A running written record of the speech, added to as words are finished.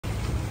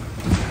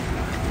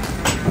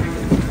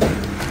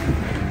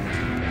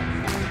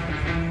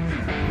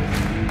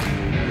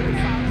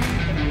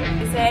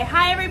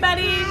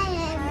everybody.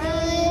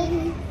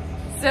 Hi.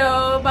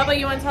 So, Bubba,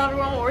 you want to tell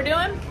everyone what we're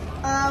doing?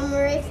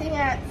 We're racing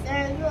at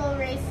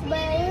Snydersville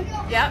Speedway.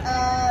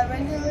 Yep.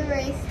 Regular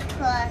race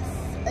plus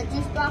a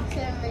juice box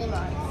and a mini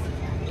mods.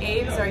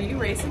 Aves, are you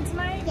racing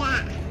tonight?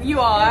 Yeah. You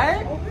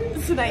are?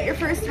 Tonight your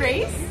first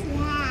race?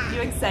 Yeah.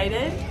 You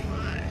excited?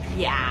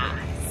 Yeah.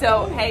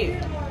 So, hey,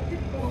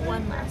 who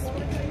won last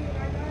week? Daddy.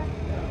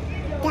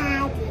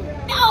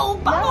 No,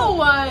 Bubba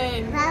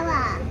won.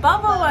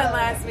 Bubba won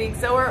last week.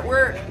 So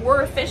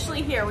we're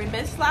officially here. We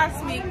missed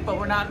last week, but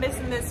we're not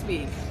missing this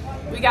week.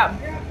 We got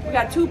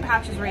two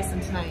Pouches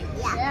racing tonight.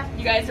 Yeah.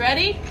 You guys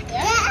ready?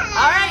 Yeah.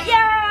 All right,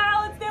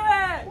 yeah, let's do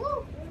it.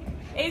 Woo.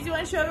 Aves, you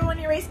want to show everyone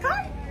your race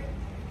car?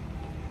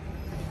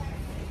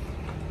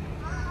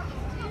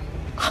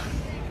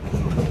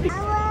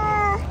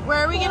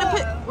 Where are we gonna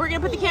put? We're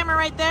gonna put the camera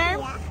right there.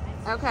 Yeah.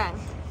 Okay.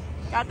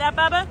 Got that,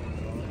 Bubba?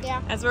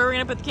 Yeah. That's where we're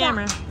gonna put the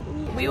camera.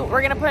 Yeah.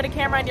 We're gonna put a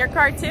camera in your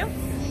car too.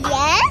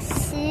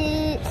 Yes.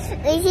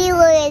 Let's see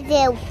what I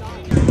do.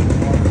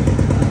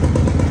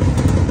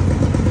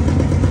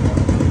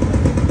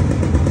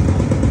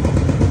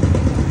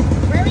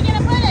 Where are we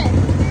gonna put it?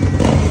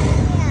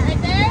 Yeah.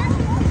 Right there?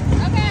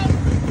 Okay.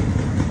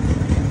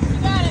 You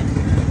got it.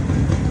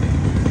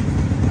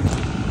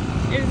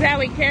 This is how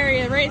we carry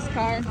a race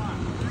car.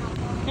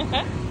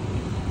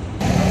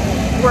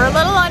 We're a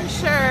little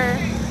unsure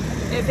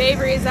if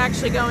Avery is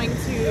actually going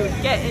to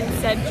get in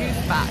said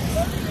juice box.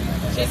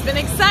 She's been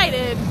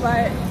excited,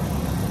 but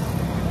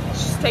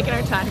she's taking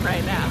her time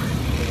right now.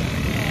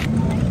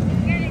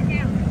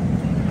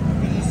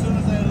 As soon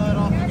as they let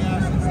off the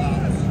gas, it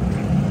stops.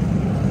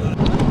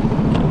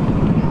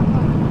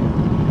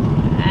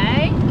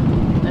 Hey,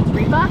 let's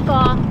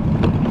rebuckle.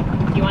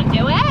 You want to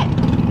do it?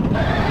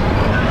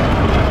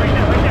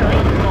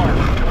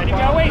 Ready,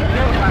 go, wait.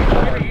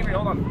 Avery,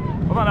 hold on.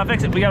 Hold on, I'll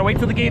fix it. We gotta wait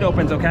till the gate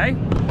opens, okay?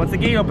 Once the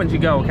gate opens, you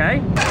go,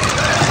 okay?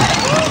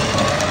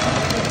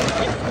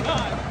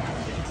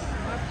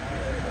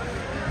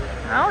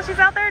 Oh, she's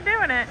out there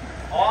doing it.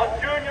 All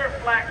junior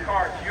flat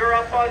carts, you're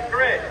up on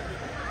grid.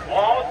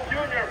 All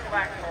junior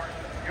flat carts,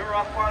 you're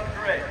up on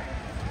grid.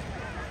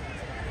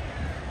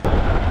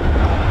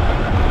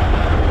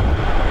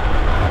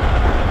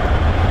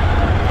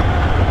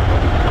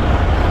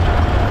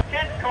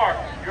 Kid carts,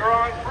 you're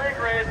on free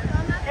grid.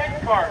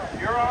 Kid carts,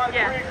 you're on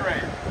free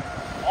grid.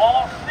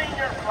 All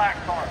senior flat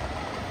carts,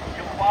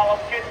 you'll follow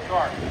kid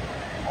carts.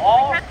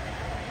 All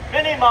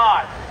mini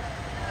mods,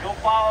 you'll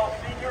follow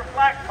senior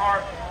flat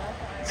carts.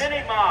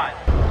 Mini mod.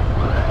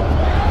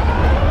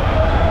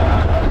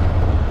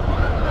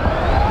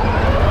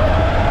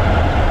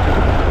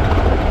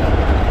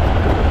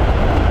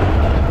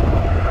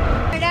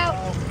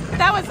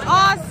 That was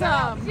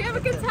awesome. Did you have a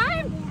good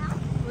time?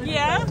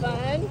 Yeah.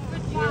 Fun.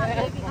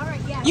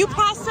 Yeah. You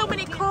passed so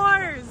many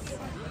cars.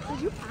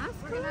 Did you pass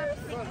cars?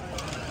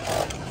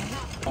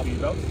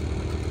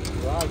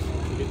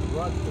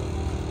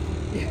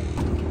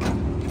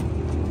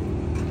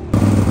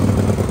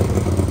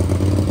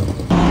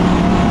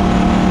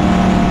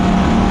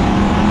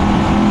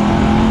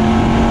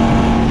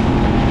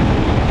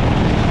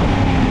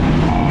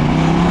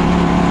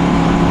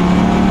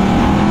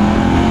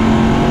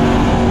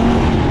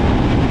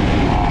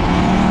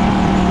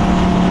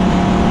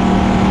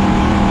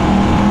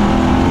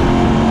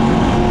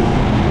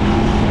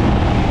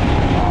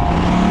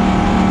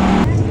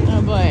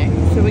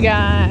 We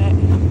got,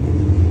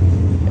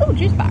 oh,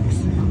 juice box.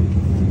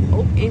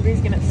 Oh,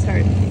 Avery's gonna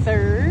start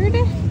third.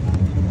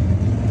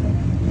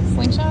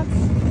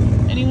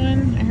 Slingshots?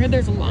 Anyone? I heard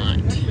there's a lot.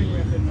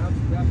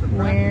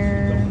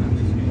 Where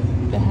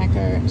the heck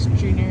are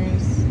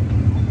juniors?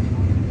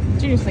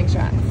 Junior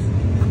slingshots.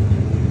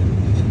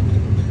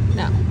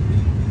 No.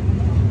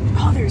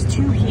 Oh, there's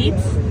two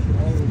heats?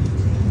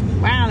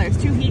 Wow, there's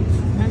two heats.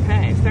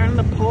 Okay, starting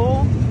the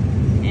pole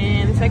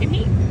and the second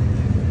heat.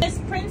 Miss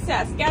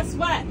Princess, guess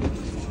what?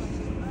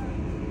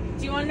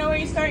 Do you want to know where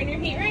you're starting your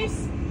heat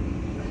race?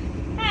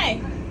 Hey.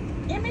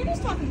 Yeah, Mandee's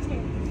talking to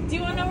you. Do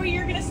you want to know where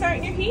you're going to start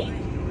in your heat?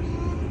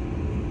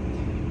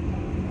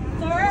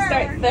 Third.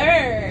 Start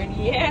third,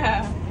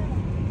 yeah.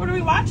 What are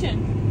we watching?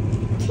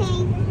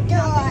 Pink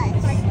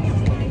doors.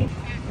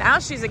 Now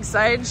she's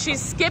excited. She's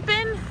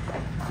skipping.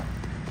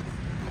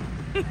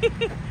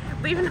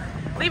 leaving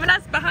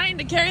us behind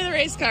to carry the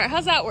race car.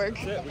 How's that work?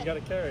 That's it, we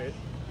gotta carry it.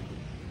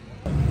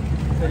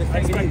 I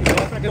expect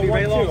the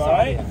one too,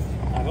 alright?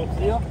 I hope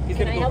so. He's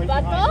gonna go right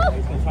behind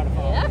you. He's gonna try to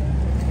follow. Yeah.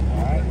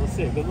 Alright, we'll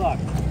see. Good luck.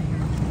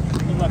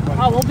 Good luck,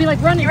 buddy. Oh, we'll be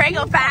like running. You ready to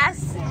go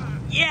fast?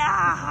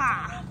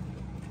 Yeah!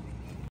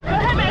 Go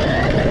ahead, man.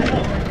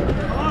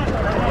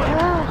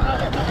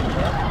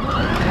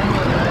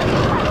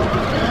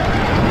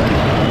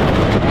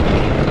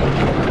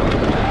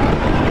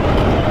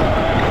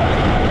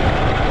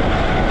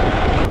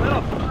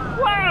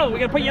 Wow, we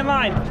gotta put you in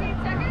line.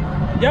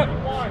 Yep.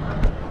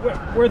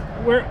 We're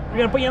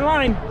gonna put you in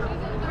line.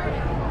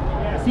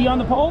 Is he on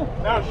the pole?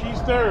 No, she's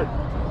third.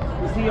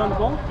 Is he on the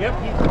pole? Yep,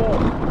 he's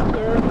fourth.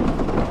 Third.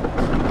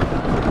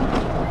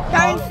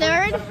 Starting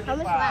third? How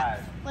much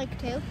laps? Like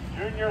 2.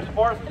 Junior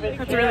sportsman.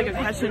 That's a really good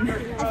question. I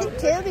think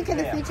 2 because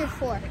it features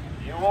 4.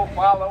 You will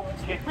follow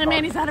kid My cars.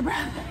 Mandy's out of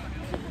breath.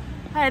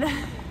 I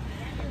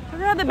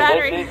forgot the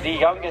battery. This is the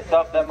youngest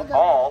of them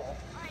all.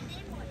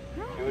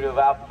 Due to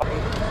about.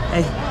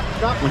 Hey,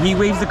 when he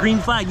waves the green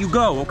flag, you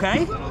go,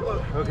 okay?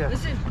 Okay.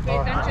 Listen, pay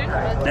attention.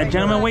 That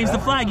gentleman waves the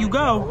flag, you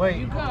go. Wait.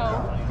 You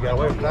go. You gotta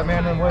wait for that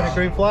man to wave the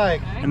green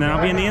flag. And then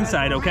I'll be on the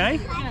inside, okay?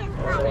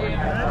 All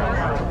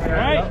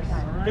right.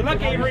 Good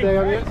luck, Avery. Stay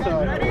on the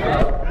inside.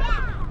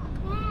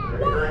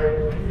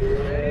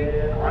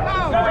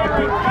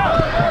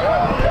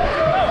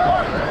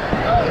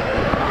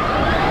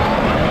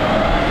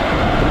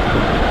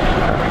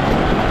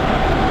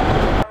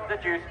 The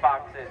juice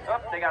boxes. Oh,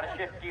 they got to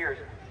shift gears.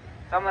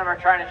 Some of them are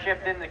trying to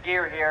shift in the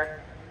gear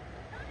here.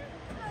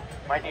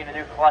 Might need a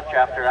new clutch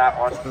after that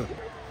one.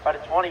 But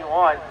at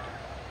 21,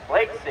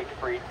 Blake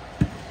Siegfried.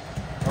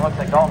 It looks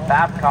like Dalton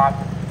Babcock,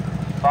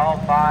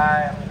 followed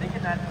by, I'm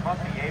thinking that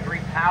must be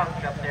Avery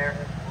Pauch up there,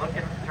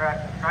 looking,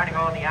 trying to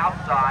go on the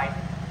outside,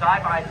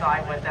 side by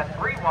side with that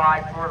 3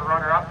 wide for the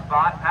runner-up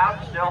spot.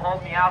 Pauch still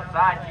holding the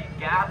outside. She's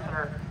gassing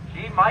her.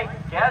 She might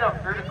get him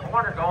through the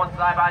corner, going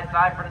side by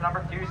side for the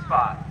number 2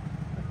 spot.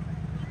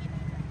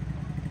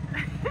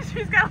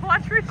 She's got to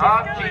watch where she's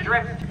going. She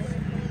drifts.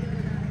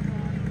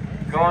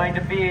 Going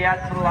to be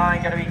at the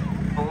line, going to be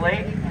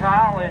Blake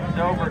Collins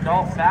over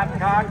Dalton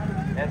Babcock.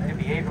 That's going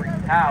to be Avery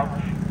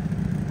Pauch.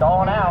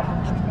 Stalling out.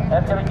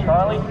 That's going to be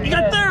Charlie. You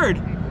got 3rd.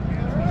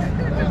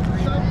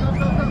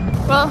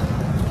 Well,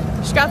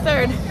 she got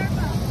 3rd.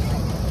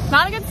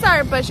 Not a good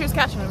start, but she was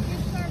catching him.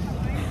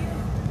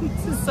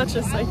 This is such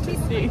a sight to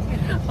see.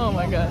 Oh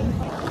my god.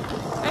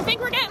 I think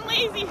we're getting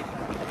lazy.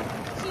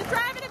 She's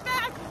driving it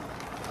back.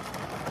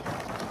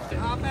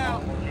 Hop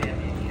out.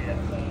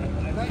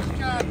 Nice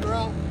job,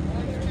 girl.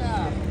 Nice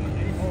job.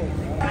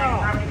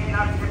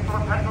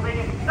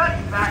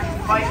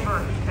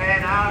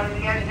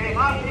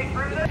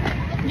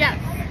 Yes.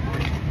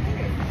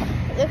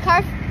 The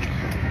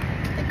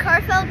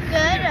car felt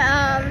good.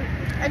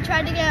 I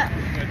tried to get,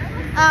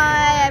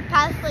 I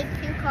passed like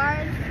 2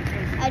 cars.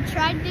 I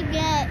tried to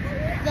get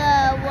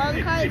the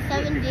one car, the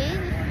 7D,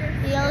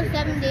 the yellow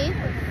 7D,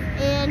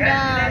 and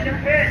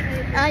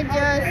I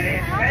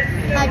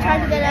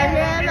tried to get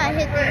under him. I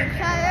hit the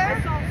tire,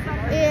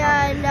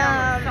 and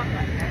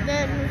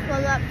then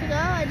 1 lap to go.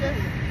 I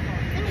just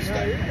finished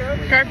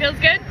it. Car feels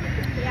good?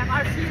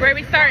 Yeah. Where are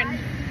we starting?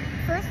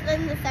 First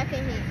and the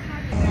second heat.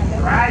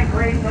 Drag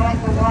race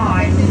off the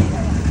line.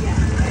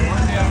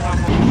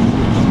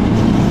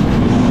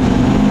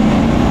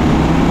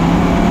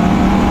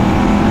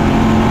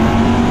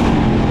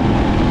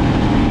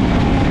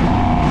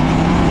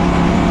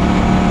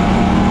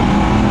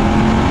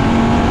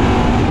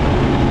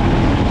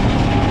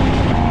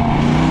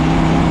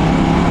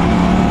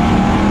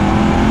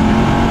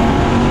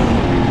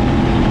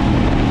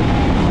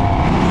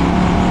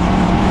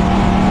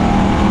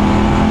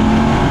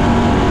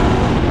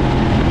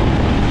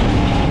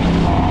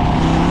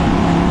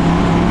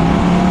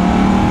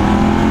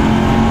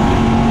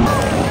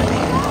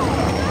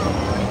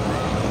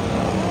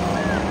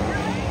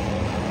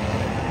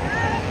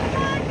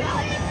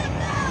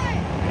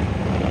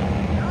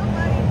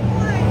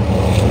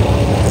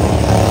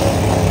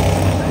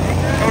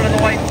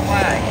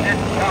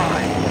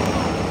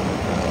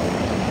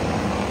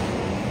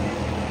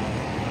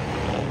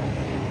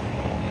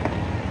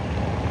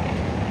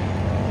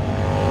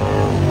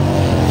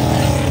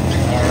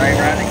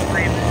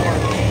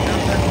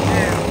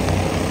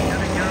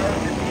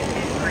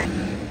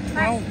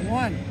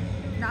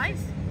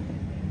 Nice.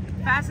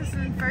 Fastest in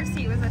the first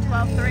heat was a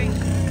 12.3.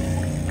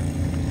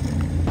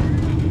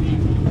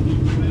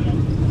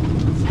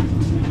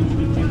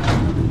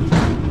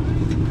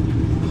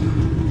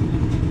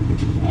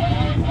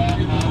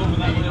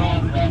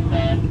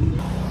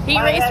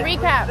 Heat race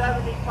recap.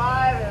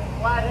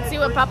 Let's see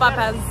what Pop-Up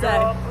has to say.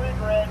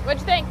 What'd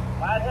you think?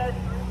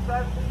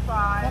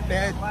 Not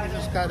bad. You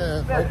just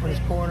gotta open his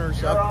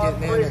corners up,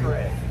 getting in,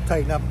 and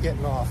tighten up,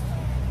 getting off.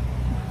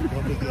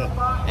 It'll be good.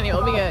 And it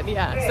will be good,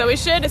 yeah. So we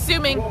should,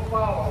 assuming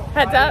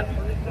heads up,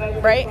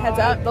 right? Heads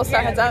up. They'll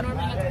start heads up.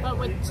 But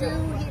with 2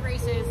 heat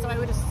races, so I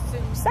would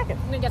assume Second.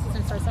 I guess it's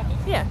gonna start second.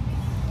 Yeah,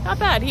 not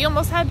bad. He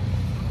almost had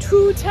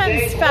 2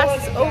 tenths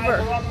fastest over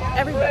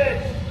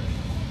everybody.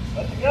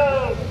 Let's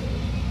go.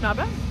 Not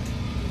bad.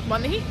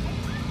 Won the heat.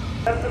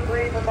 Just a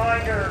brief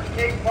reminder,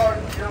 kid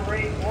carts, your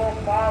race will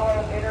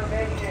follow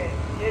intermission.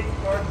 Kid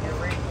carts, your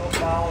race will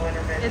follow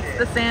intermission. It's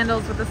the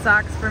sandals with the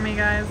socks for me,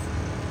 guys.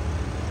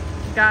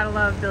 Gotta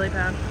love Billy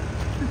Pound.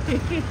 What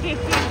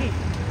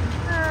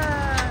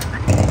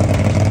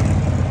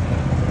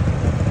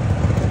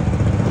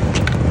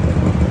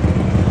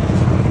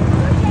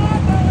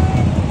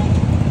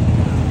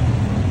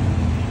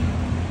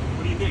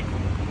do you think?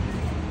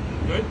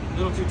 Good? A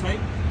little too tight?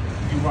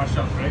 You wash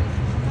up, right?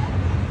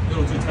 A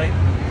little too tight?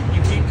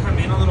 You can't come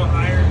in a little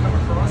higher and come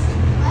across?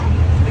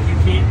 Like you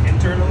can't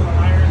enter a little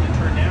higher and then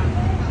turn down?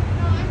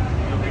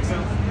 You don't think so?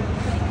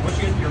 What's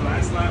your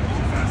last lap was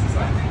your fastest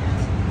lap?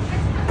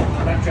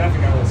 That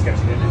traffic got a little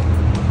sketchy, didn't it?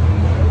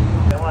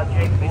 Well,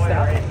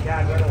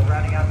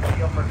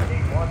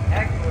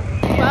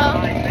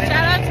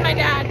 shout out to my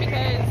dad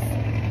because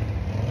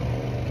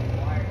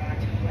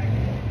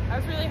I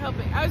was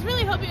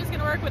really hoping it was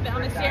gonna work with it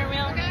on the steering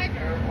wheel.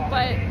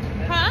 But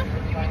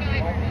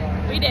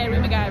we did, we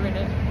MacGyvered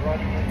it.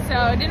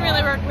 So it didn't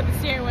really work with the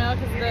steering wheel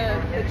because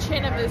the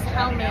chin of this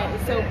helmet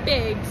is so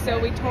big, so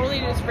we totally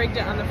just rigged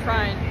it on the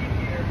front.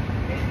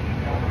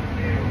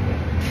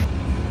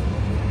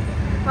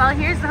 Well,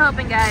 here's the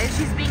hoping, guys.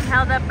 She's being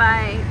held up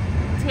by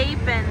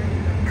tape and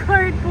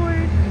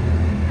cardboard.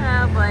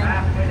 Oh boy.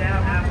 Halfway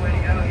down, halfway to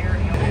go. Here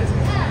you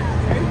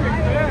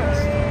go.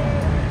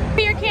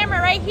 Put your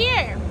camera right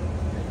here.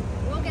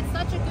 We'll get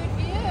such a good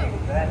view.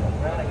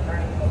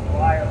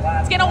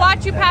 It's gonna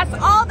watch you pass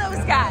all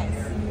those guys.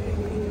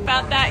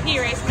 About that heat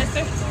race,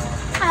 mister.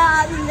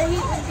 The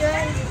heat was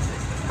good.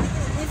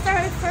 We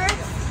started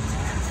first,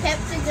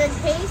 kept a good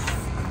pace.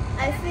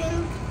 I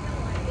think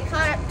we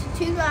caught up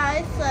to 2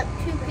 guys, slept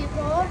 2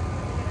 people,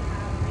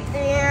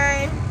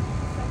 and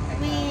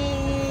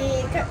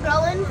we kept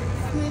going,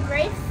 smooth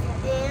race,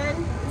 and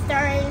we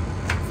started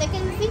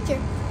second in the feature.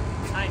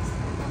 Nice.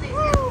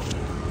 Woo.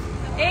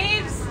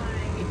 Aves,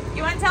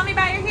 you want to tell me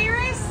about your heat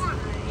race?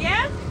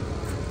 Yeah?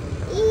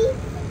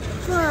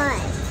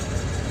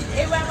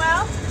 It went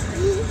well?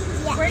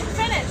 Yeah. Where'd you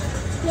finish?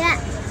 Yeah.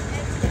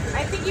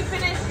 I think you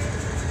finished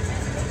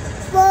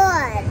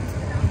 4.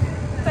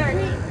 third.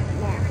 Yeah.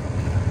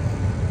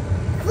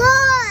 4.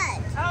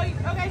 Oh,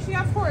 okay, she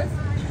got 4th.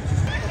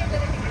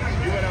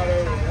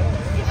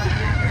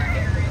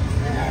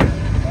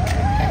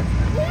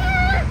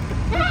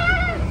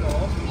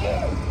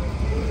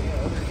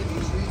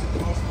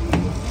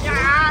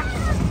 Yeah.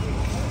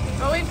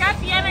 Well, we've got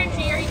the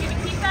energy. Are you going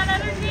to keep that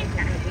energy?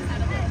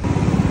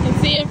 Let's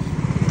see if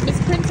Miss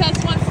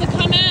Princess wants to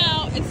come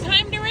out. It's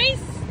time to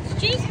race.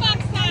 It's juice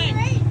box time.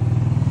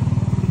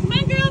 Come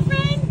on,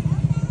 girlfriend.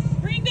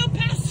 We're going to go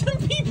past some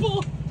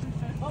people.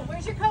 Oh,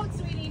 where's your coat,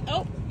 sweetie?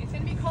 Oh. It's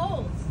gonna be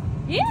cold.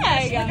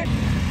 Yeah.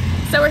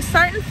 So we're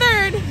starting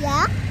 3rd.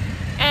 Yeah.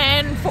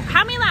 And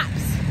how many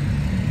laps?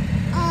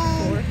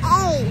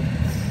 8.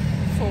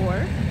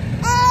 4.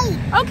 8.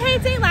 Okay,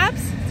 it's 8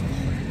 laps.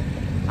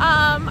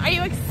 Are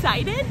you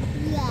excited?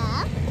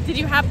 Yeah. Did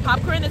you have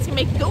popcorn that's gonna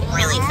make you go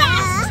really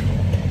fast?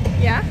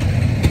 Yeah. Yeah.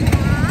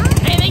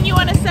 Anything you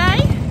want to say?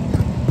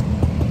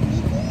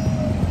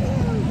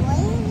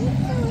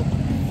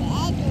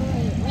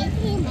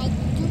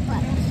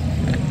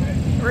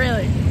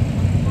 Really?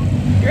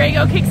 You ready to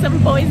go kick some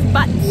boys'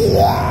 butts?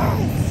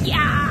 Yes.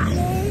 Yeah.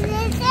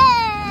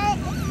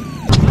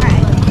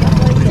 Alright,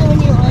 so when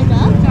you line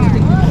up,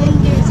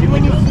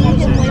 when you see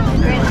him wave the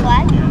green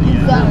flag, you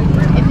go.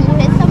 If you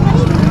hit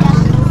somebody, you have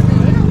to go.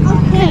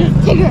 Okay,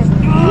 Tigger.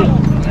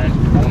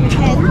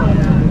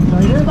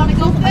 And you want to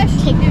go fish?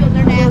 Tigger,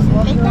 they're nasty.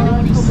 Pick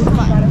them, it's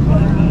fun.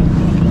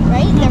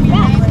 Right? They're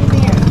fast.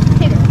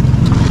 Tigger.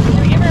 Can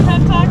we give her a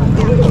pep talk?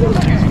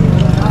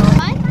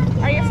 Fun?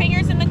 Are your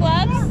fingers in the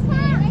gloves?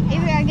 If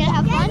you're gonna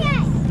have fun?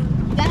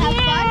 Gonna have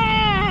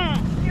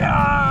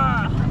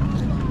Yeah.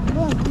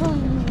 fun?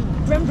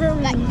 Vroom,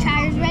 vroom. Got your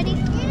tires ready?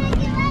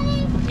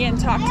 You can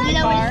talk to the You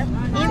know car.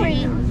 what, Avery,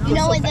 you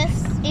know what this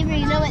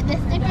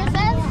sticker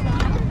says?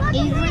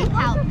 Avery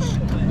Pouch.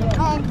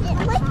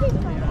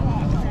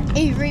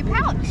 Avery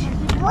Pouch.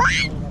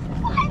 What?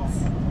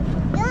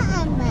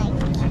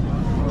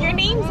 Your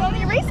name's on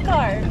your race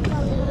car.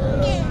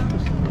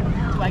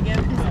 Do I get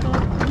a pistol?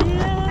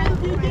 Yeah.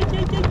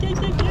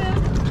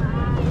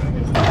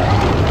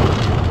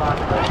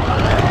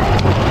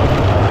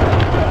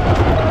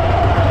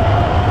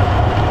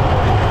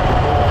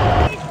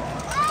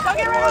 Go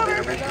get rid of her.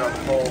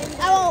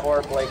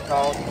 For Blake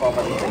Collins, followed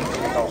by the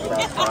 16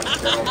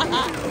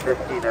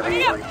 15 of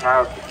Avery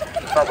Pouch,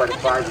 followed by the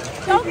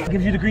 5.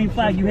 Gives you the green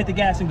flag, you hit the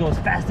gas and go as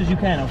fast as you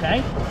can,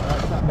 okay?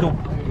 Go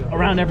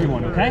around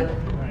everyone, okay?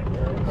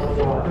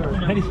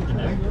 Ready?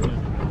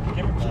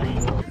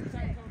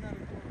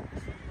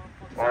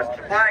 Watch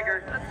the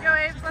flagger. Let's go,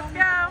 Aves. Let's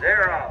go.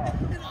 0.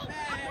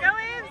 Go,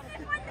 Aves.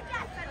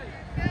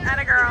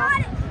 Atta girl.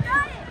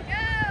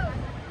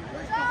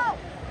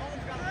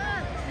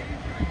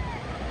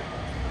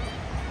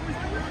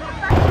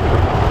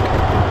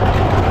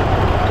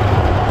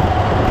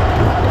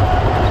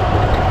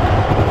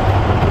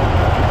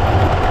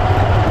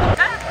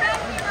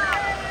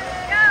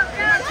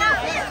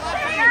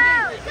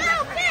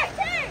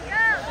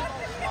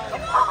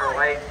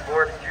 Underway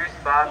for the juice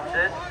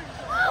boxes.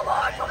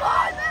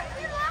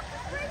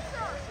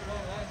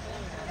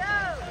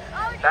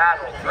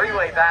 Battle,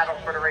 3-way battle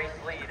for the race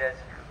lead as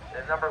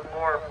the number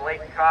 4,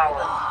 Blake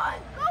Collins,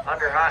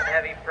 under hot and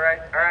heavy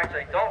pressure, or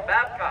actually, Dalton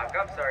Babcock,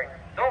 I'm sorry,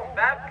 Dalton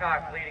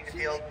Babcock leading the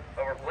field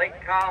over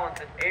Blake Collins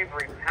and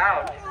Avery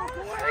Pouch.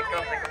 They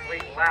come to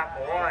complete lap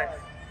 1.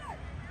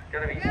 It's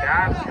going to be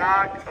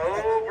Babcock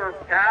over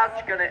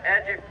Pouch, going to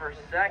edge it for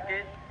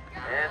 2nd,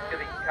 and it's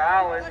going to be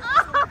Collins,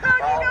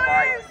 followed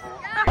by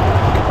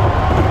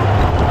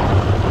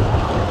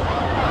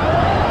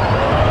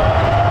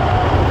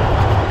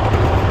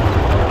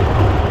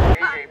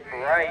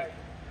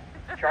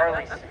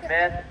Charlie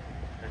Smith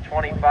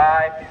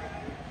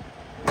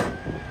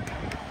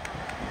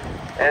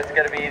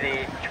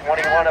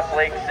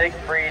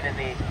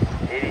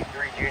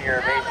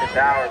 6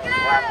 hours.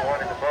 Lap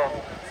 1 in the book.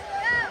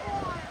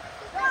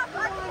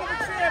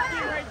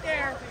 Right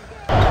there.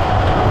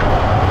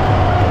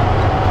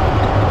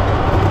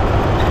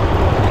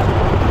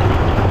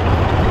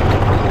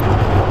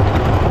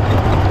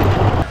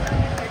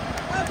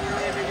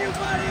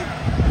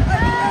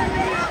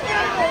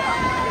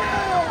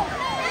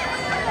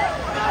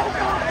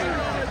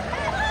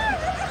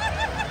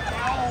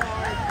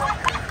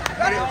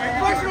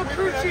 Personal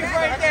crew chief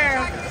right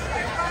there.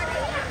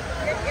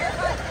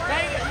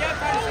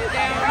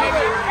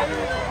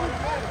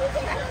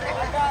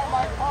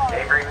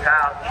 Avery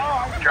Pauch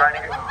trying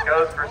to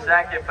go for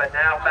second, but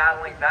now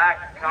battling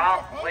back.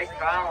 Blake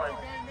Collins.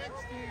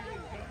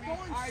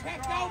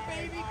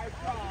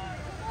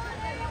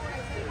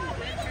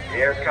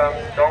 Here comes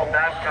Dalton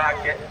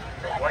Babcock getting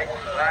from Blake to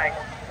flag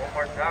one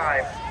more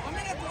time.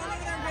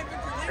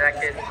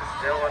 Second,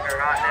 still under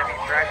hot and heavy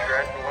pressure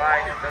at the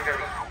line. It's still going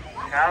to be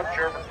Pauch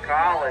over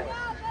Collins.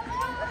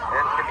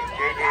 Then it's going to be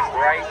J.J.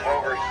 Bright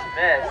over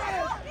Smith.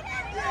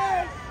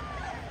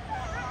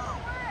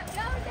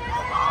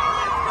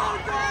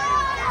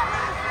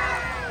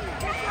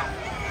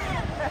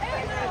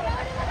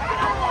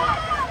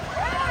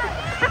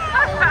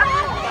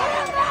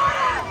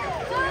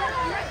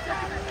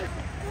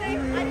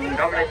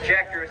 Coming to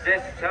checkers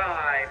this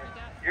time.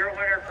 Your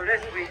winner for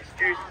this week's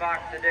Juice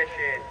Box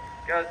edition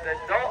goes to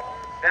Dalton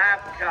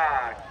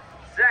Babcock.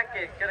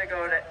 Second, gonna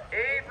go to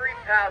Avery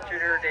Pauch in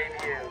her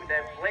debut.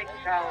 Then Blake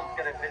Collins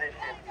gonna finish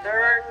in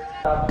third.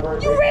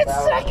 You ran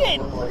second!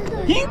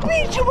 He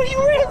beat you, but you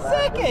ran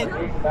second!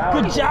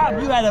 Good job,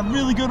 you had a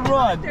really good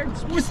run.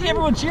 You see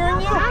everyone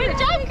cheering you? Good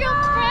job,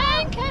 girl,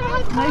 Frank.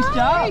 Nice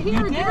job,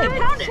 you did.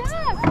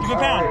 Give a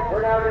pound.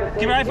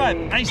 Give her a high five.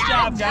 Nice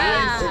job,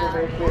 guys.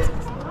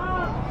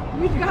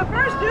 You got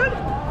first, dude.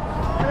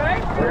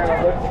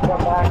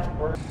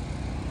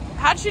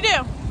 How'd she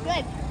do?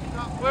 Good.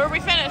 Where did we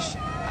finish?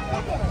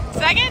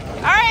 Second?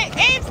 All right,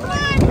 Ames, come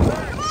on.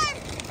 Come on.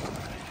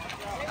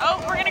 Oh,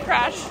 we're gonna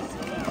crash.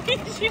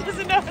 She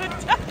doesn't know how to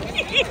duck.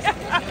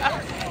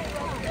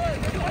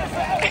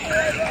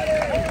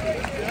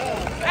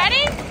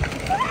 Ready?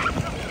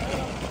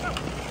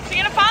 She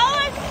gonna follow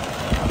us?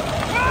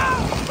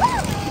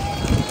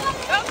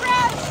 Don't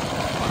crash.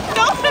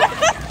 Don't.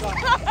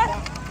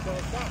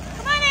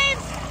 Come on,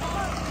 Ames.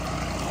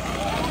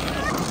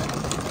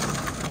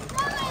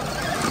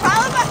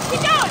 Follow us.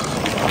 Keep going.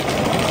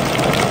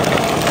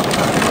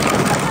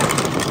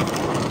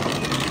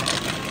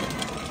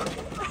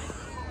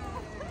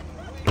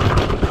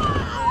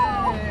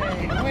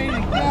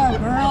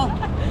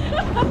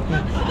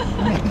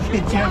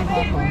 Good job up on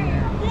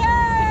there.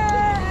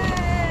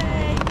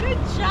 Yay!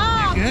 Good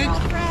job, Good?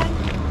 girlfriend.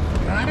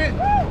 Got it?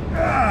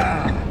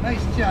 Ah,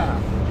 nice job.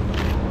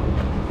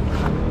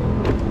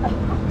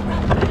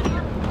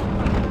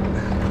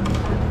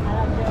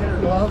 Get her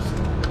gloves.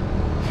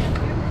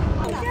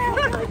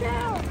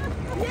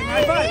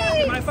 High five.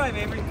 High five,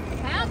 Avery.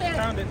 Found it.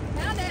 Found it.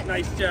 Found it.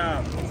 Nice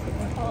job.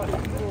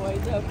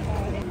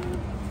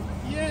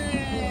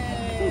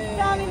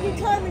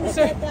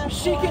 So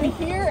she can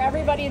hear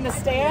everybody in the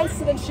stands,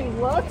 so then she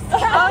looks. Oh,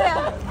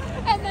 yeah.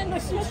 And then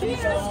when she hears,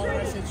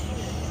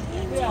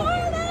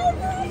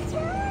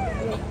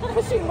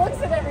 she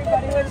looks at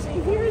everybody when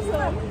she hears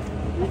them.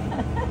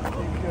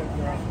 Good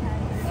girl.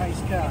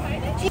 Nice job.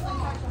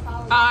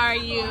 Are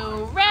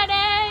you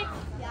ready?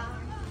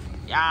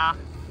 Yeah.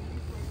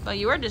 Well,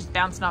 you were just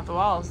bouncing off the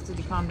walls. Did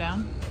you calm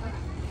down?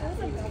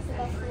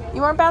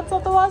 You weren't bouncing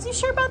off the walls? You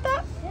sure about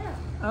that?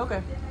 Yeah.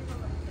 Okay.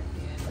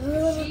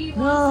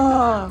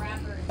 No.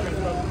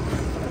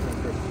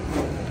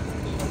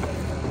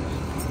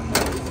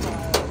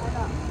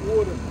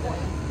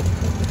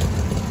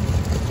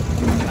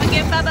 I'll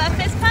give Bubba a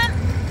fist pump.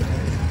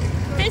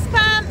 Fist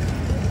pump.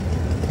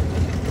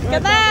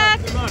 Good luck.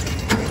 Good luck.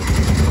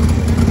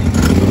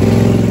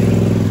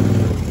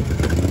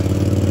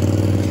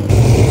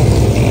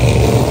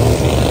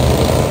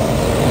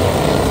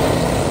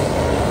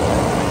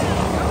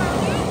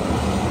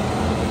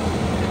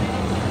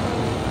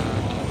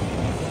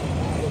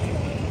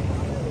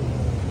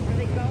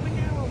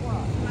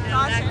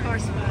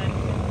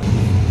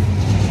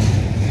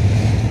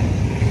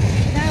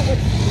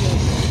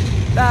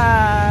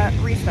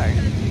 Restart.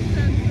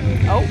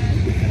 Oh.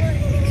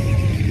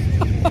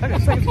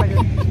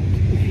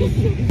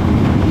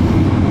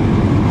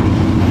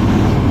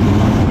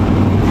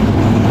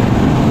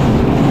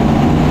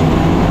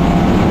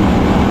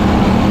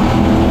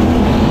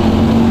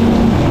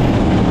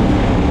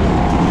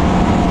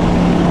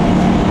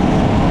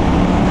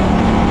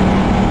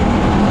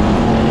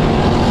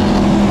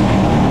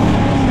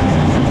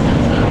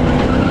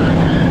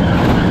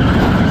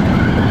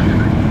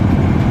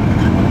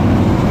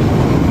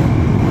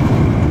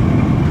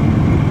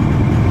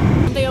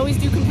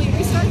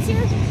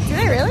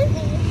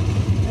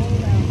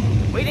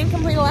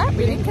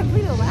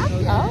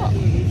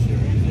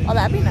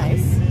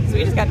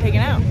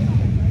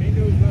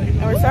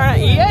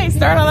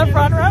 Starting on the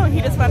front row.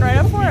 He just went right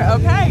up for it.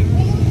 Okay.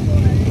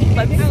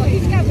 Let's. Oh,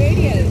 he's got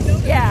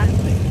radios. Yeah.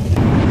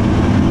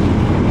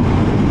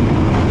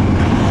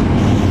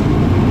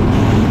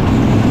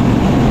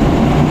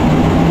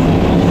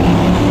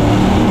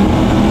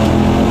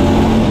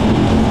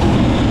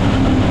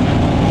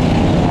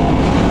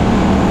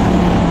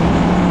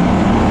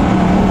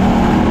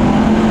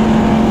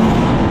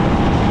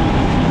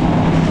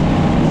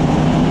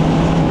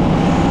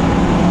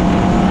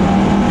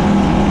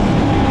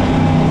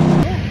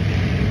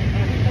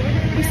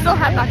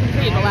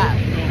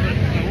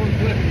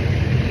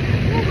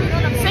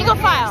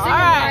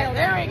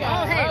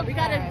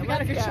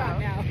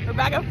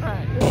 back up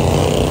front.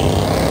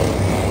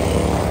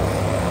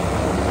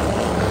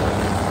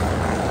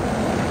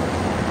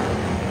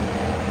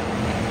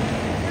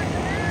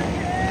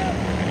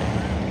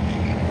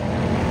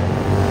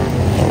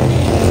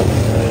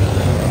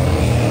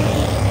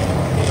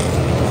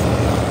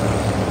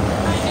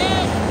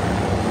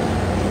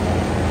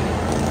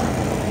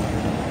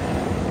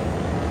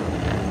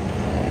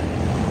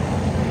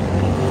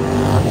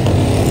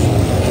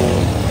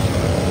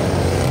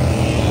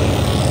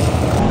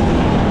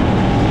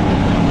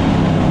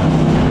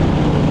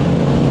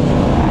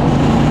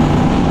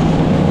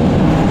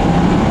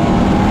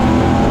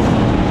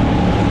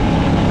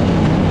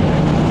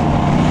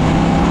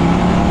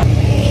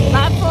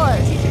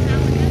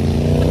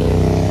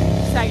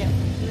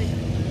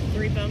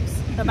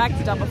 Back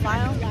to double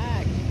file.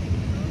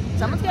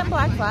 Someone's getting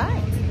black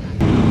flags.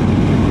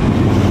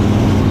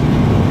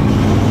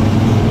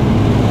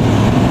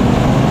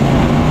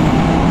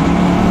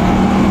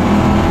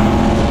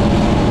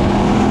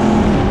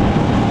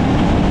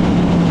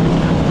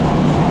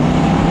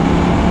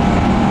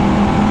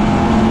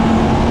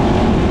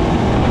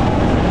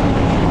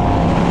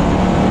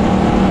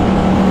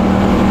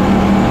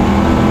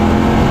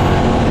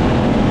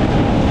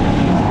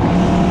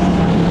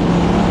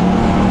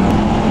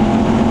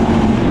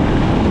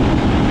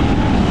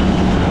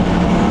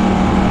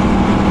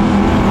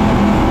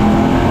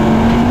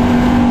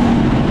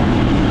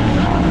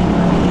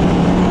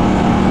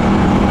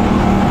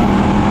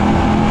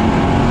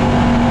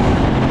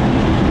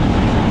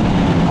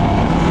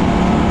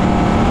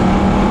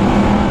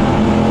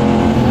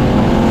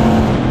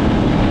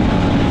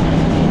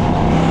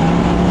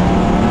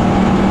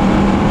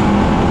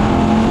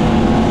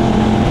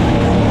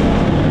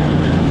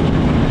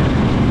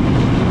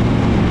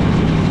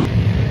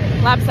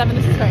 Lap 7,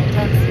 this is very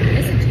intense.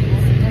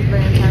 It's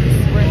very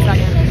intense. We're in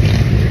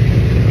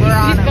second. We're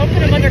on him. Don't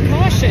put him under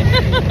caution.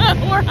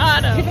 We're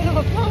on him.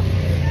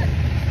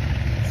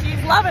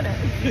 She's loving it.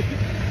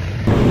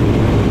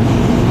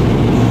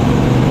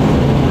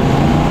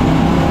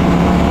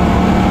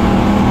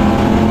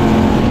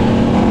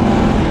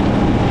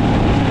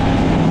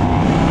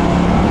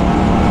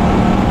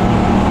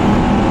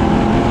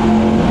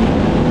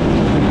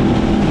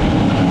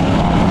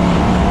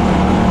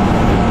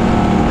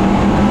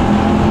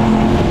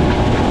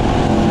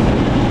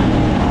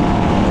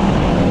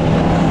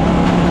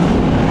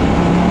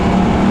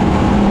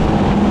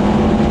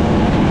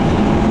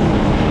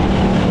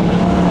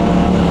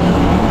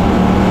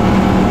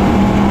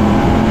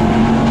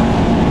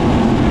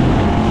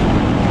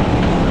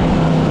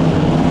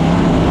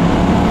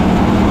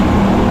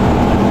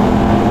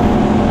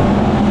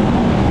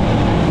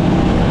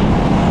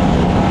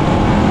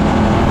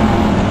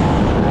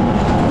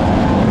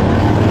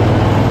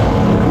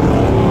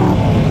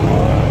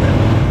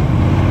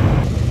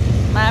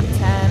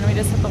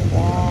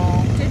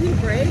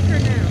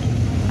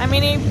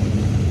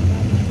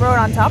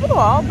 On top of the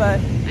wall, but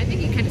I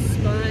think he kind of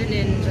spun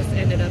and just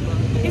ended up on.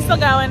 He's still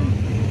going.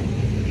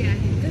 Yeah.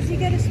 Does he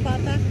get a spot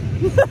back?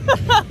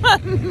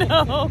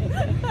 No.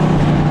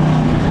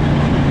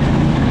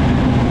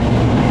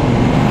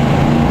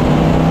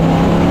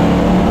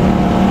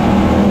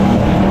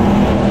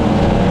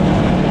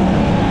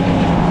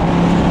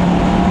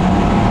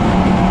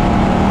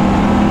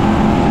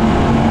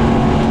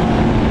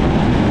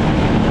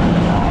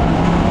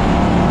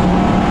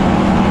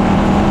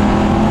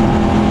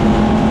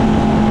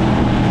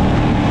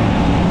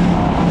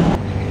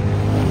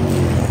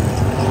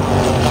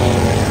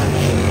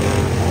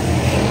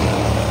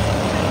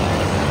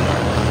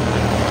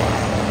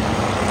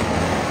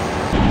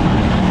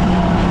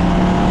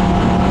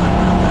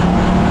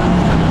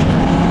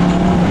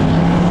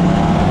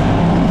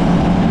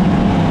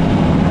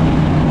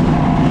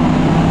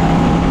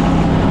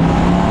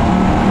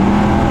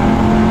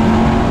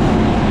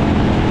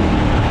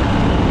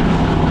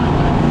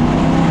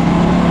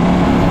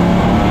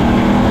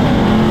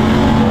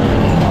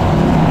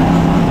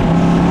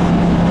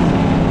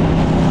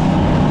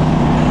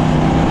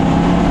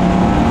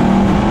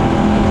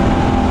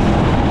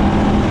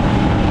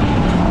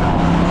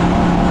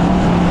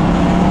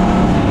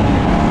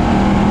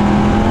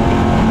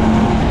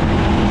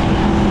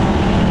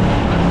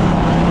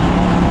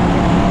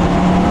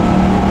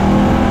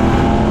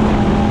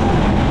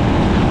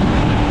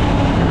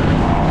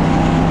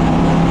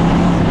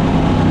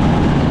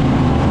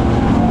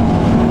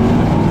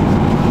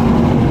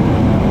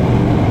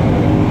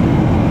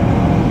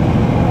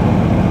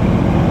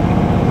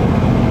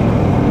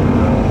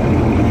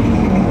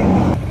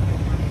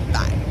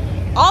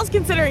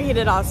 Considering he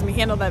did awesome, he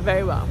handled that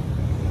very well.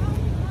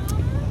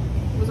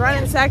 Was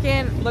running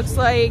second, looks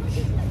like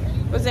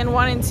was in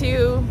 1 and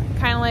 2,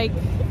 kind of like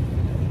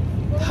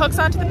hooks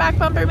onto the back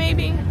bumper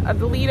maybe of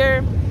the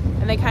leader,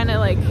 and they kind of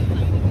like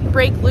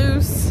break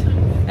loose,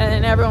 and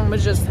then everyone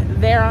was just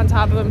there on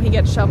top of him. He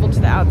gets shoveled to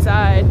the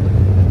outside,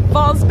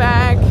 falls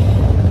back,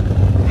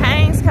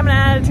 hangs coming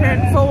out of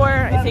turn 4.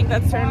 I think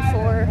that's turn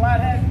 4.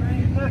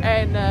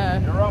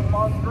 and You're up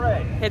on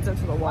gray. hits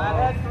into the wall.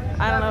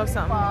 I don't know if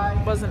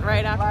something wasn't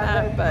right after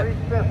that, but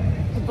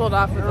he pulled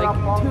off with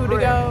like 2 to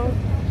go.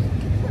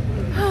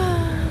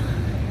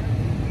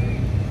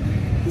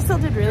 He still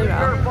did really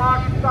well.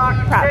 Proud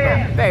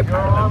of him. Very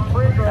proud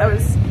of him. That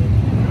was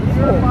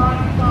cool.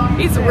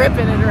 He's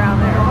ripping it around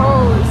there.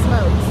 Holy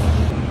smokes.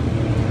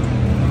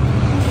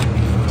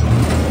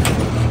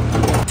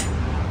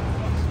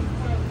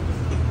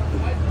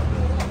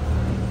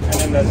 And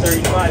then the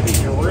 35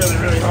 hit you really,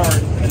 really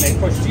hard, and they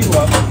pushed you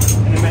up,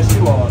 and they messed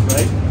you all up,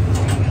 right?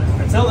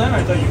 Until then,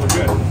 I thought you were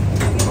good.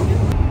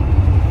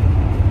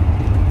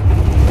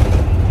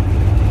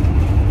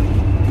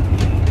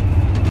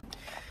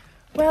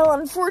 Well,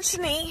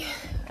 unfortunately,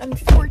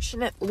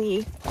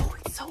 oh,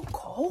 it's so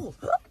cold.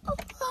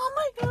 Oh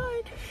my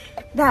God.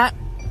 That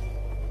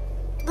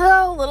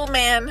the little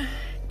man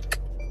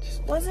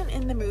just wasn't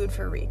in the mood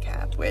for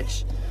recap,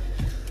 which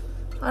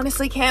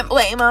honestly can't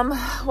blame him.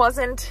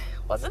 Wasn't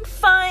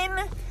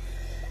fun.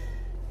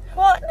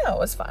 Well, no, it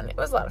was fun. It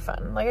was a lot of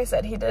fun. Like I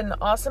said, he did an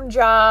awesome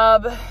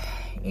job.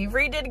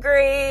 Avery did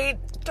great.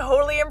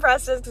 Totally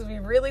impressed us because we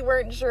really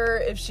weren't sure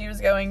if she was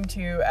going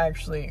to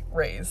actually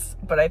race.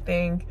 But I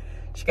think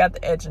she got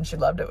the itch and she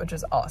loved it, which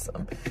is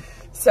awesome.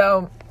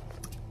 So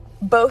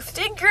both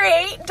did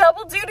great.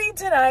 Double duty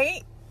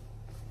tonight.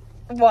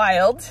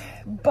 Wild,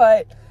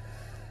 but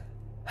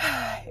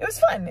it was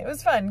fun. It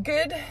was fun.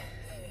 Good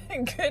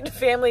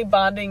family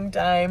bonding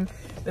time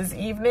this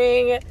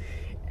evening.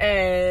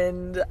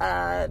 And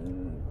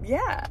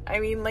yeah, I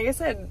mean, like I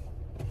said,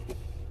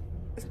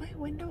 is my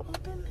window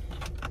open?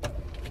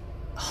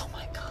 Oh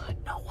my God,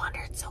 no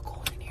wonder it's so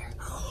cold in here.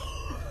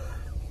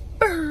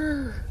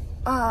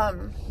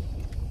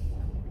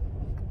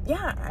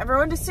 Yeah,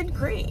 everyone just did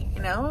great,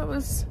 you know. It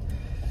was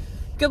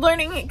a good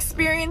learning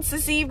experience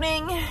this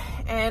evening,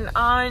 and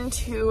on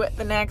to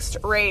the next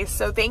race.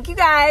 So thank you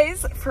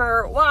guys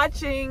for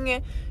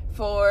watching,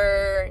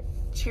 for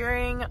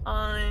cheering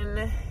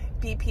on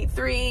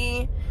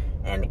BP3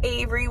 and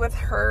Avery with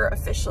her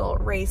official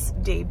race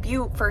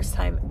debut, first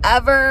time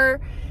ever.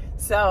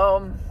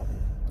 So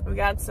we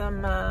got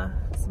some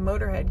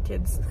motorhead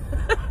kids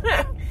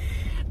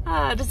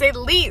to say the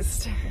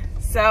least.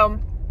 So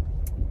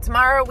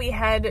tomorrow we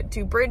head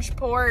to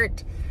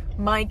Bridgeport.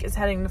 Mike is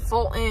heading to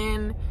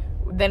Fulton.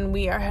 Then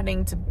we are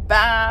heading to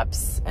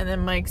Baps, and then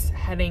Mike's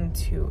heading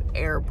to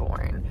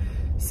Airborne.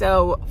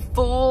 So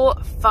full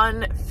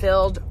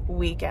fun-filled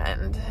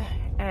weekend.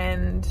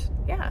 And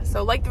yeah,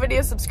 so like the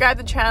video, subscribe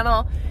to the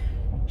channel,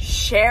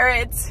 share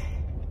it,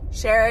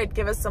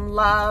 give us some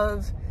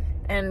love.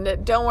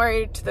 And don't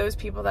worry to those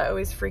people that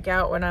always freak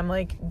out when I'm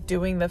like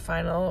doing the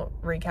final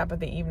recap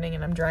of the evening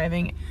and I'm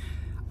driving.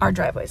 Our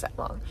driveway's that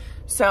long.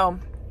 So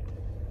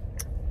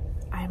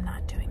I am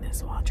not doing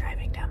this while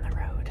driving down the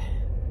road.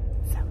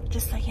 So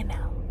just so you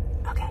know.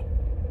 Okay.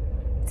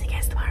 See you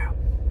guys tomorrow.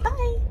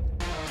 Bye.